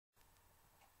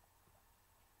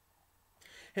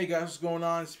Hey guys, what's going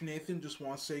on? It's me Nathan. Just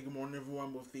want to say good morning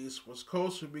everyone with the East West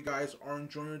Coast. Hope you guys are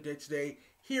enjoying your day today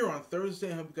here on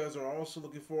Thursday. I hope you guys are also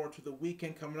looking forward to the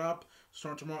weekend coming up,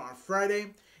 starting tomorrow on Friday.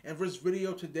 And for this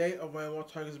video today of what I want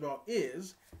to talk about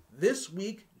is this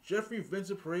week Jeffrey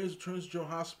Vincent Parise returns to Joe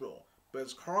Hospital, but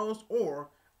as Carlos or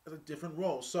as a different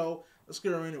role. So let's get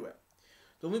right into it.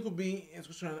 The link will be in the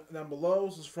description down below.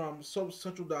 This is from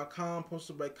SoapCentral.com,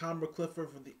 posted by Conber Clifford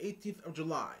for the 18th of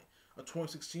July of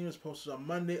 2016. It's posted on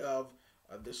Monday of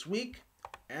this week,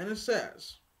 and it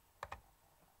says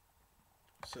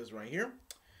right here,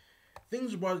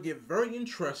 things are about to get very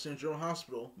interesting in General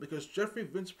Hospital because Jeffrey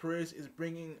Vince Perez is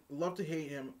bringing love to hate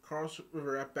him Carlos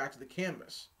Rivera back to the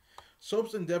canvas.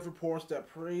 Soaps and Dev reports that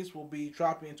Perez will be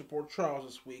dropping into Port Charles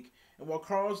this week, and while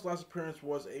Carlos' last appearance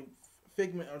was a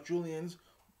figment of Julian's,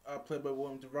 played by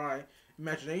William DeVry,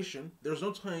 imagination, there's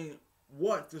no telling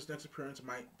what this next appearance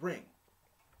might bring.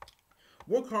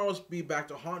 Will Carlos be back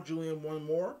to haunt Julian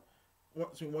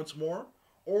once more,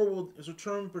 or will his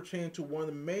return pertain to one of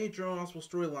the major hospital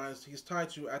storylines he's tied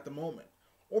to at the moment?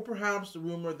 Or perhaps the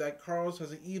rumor that Carlos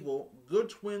has an evil, good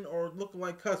twin or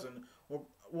look-alike cousin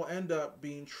will end up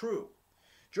being true.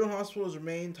 General Hospital has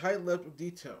remained tight-lipped with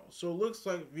details, so it looks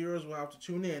like viewers will have to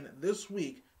tune in this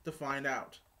week to find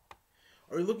out.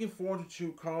 Are you looking forward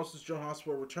to Carlos' General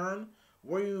Hospital return?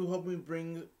 What are you hoping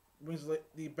brings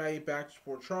the baddie back to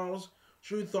Port Charles?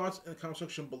 Share your thoughts in the comment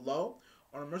section below,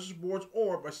 on our message boards,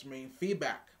 or by submitting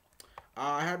feedback.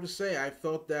 I have to say, I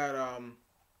felt that,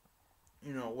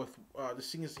 with the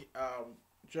scenes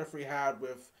Jeffrey had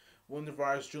with William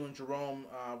DeVry's Julian Jerome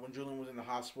when Julian was in the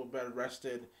hospital bed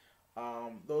arrested,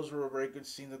 those were very good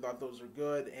scenes. I thought those were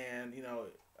good, and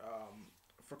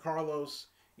for Carlos,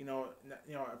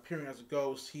 appearing as a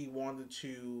ghost, he wanted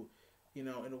to, in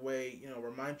a way,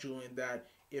 remind Julian that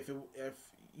if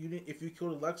you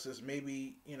killed Alexis,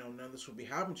 maybe none of this would be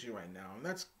happening to you right now, and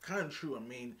that's kind of true. I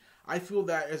mean, I feel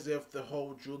that as if the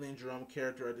whole Julian Jerome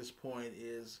character at this point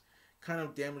is kind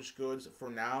of damaged goods for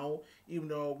now, even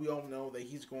though we all know that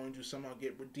he's going to somehow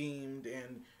get redeemed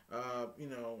and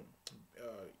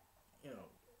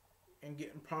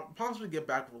and possibly get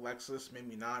back with Alexis,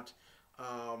 maybe not.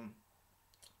 Um,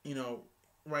 you know,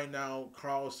 right now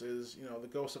Carlos is, the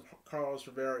ghost of Carlos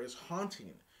Rivera is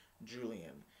haunting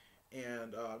Julian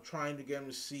and trying to get him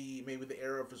to see maybe the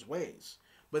error of his ways.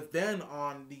 But then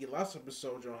on the last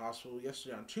episode of General Hospital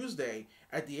yesterday on Tuesday,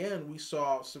 at the end we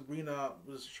saw Sabrina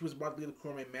she was about to leave the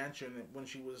Cormier mansion when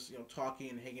she was talking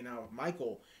and hanging out with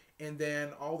Michael, and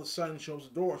then all of a sudden she opens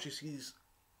the door and she sees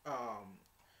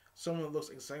someone that looks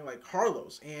exactly like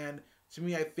Carlos. And to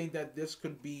me, I think that this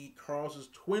could be Carlos's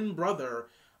twin brother.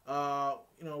 Uh,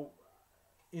 you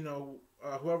know,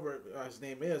 whoever his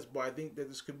name is, but I think that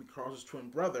this could be Carlos's twin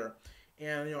brother.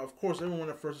 And of course, everyone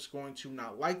at first is going to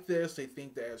not like this. They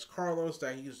think that it's Carlos,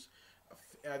 that he's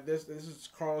this is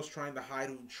Carlos trying to hide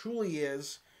who he truly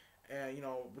is, and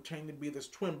pretending to be this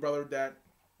twin brother that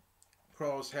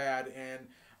Carlos had. And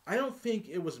I don't think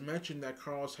it was mentioned that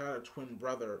Carlos had a twin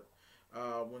brother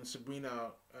when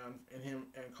Sabrina and him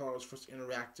and Carlos first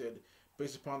interacted,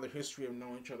 based upon their history of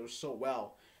knowing each other so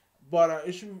well. But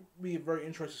it should be a very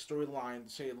interesting storyline, to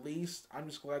say the least. I'm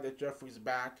just glad that Jeffrey's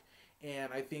back,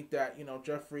 and I think that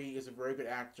Jeffrey is a very good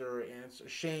actor, and it's a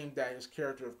shame that his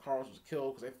character of Carlos was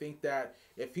killed, because I think that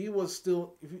if he was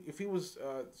still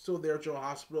still there at Joe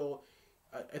Hospital,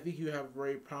 I think he would have a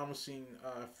very promising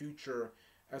future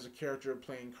as a character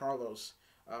playing Carlos.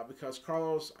 Because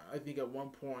Carlos, I think at one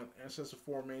point, and I said this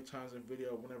before many times in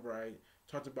video whenever I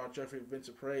talked about Jeffrey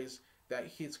Vincent Perez, that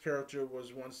his character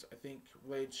was once, I think,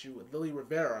 related to Lily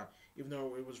Rivera, even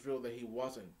though it was revealed that he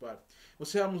wasn't. But we'll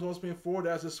see how it goes moving forward,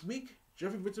 as this week,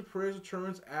 Jeffrey Vincent Perez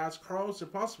returns as Carlos and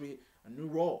possibly a new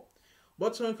role.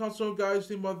 But tell me, console guys,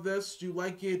 think about this. Do you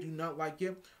like it? Do you not like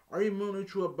it? Are you more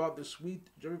neutral about this week?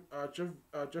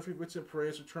 Jeffrey Vincent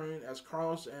Perez returning as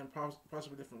Carlos and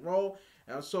possibly a different role?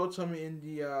 And also tell me in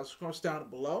the comments down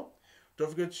below. Don't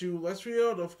forget to like this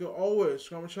video. Don't forget always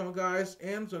subscribe to my channel, guys.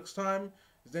 And until next time,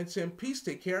 then saying peace,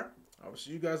 take care. I will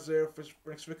see you guys there for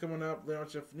next video coming up later on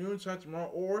this afternoon, time tomorrow,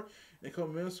 or in a couple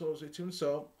minutes, so stay tuned.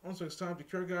 So, until next time,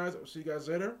 take care, guys. I will see you guys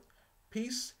later.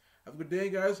 Peace. Have a good day,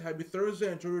 guys. Happy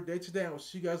Thursday. Enjoy your day today. I will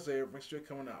see you guys later for next video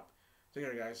coming up. Take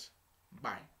care, guys.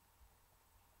 Bye.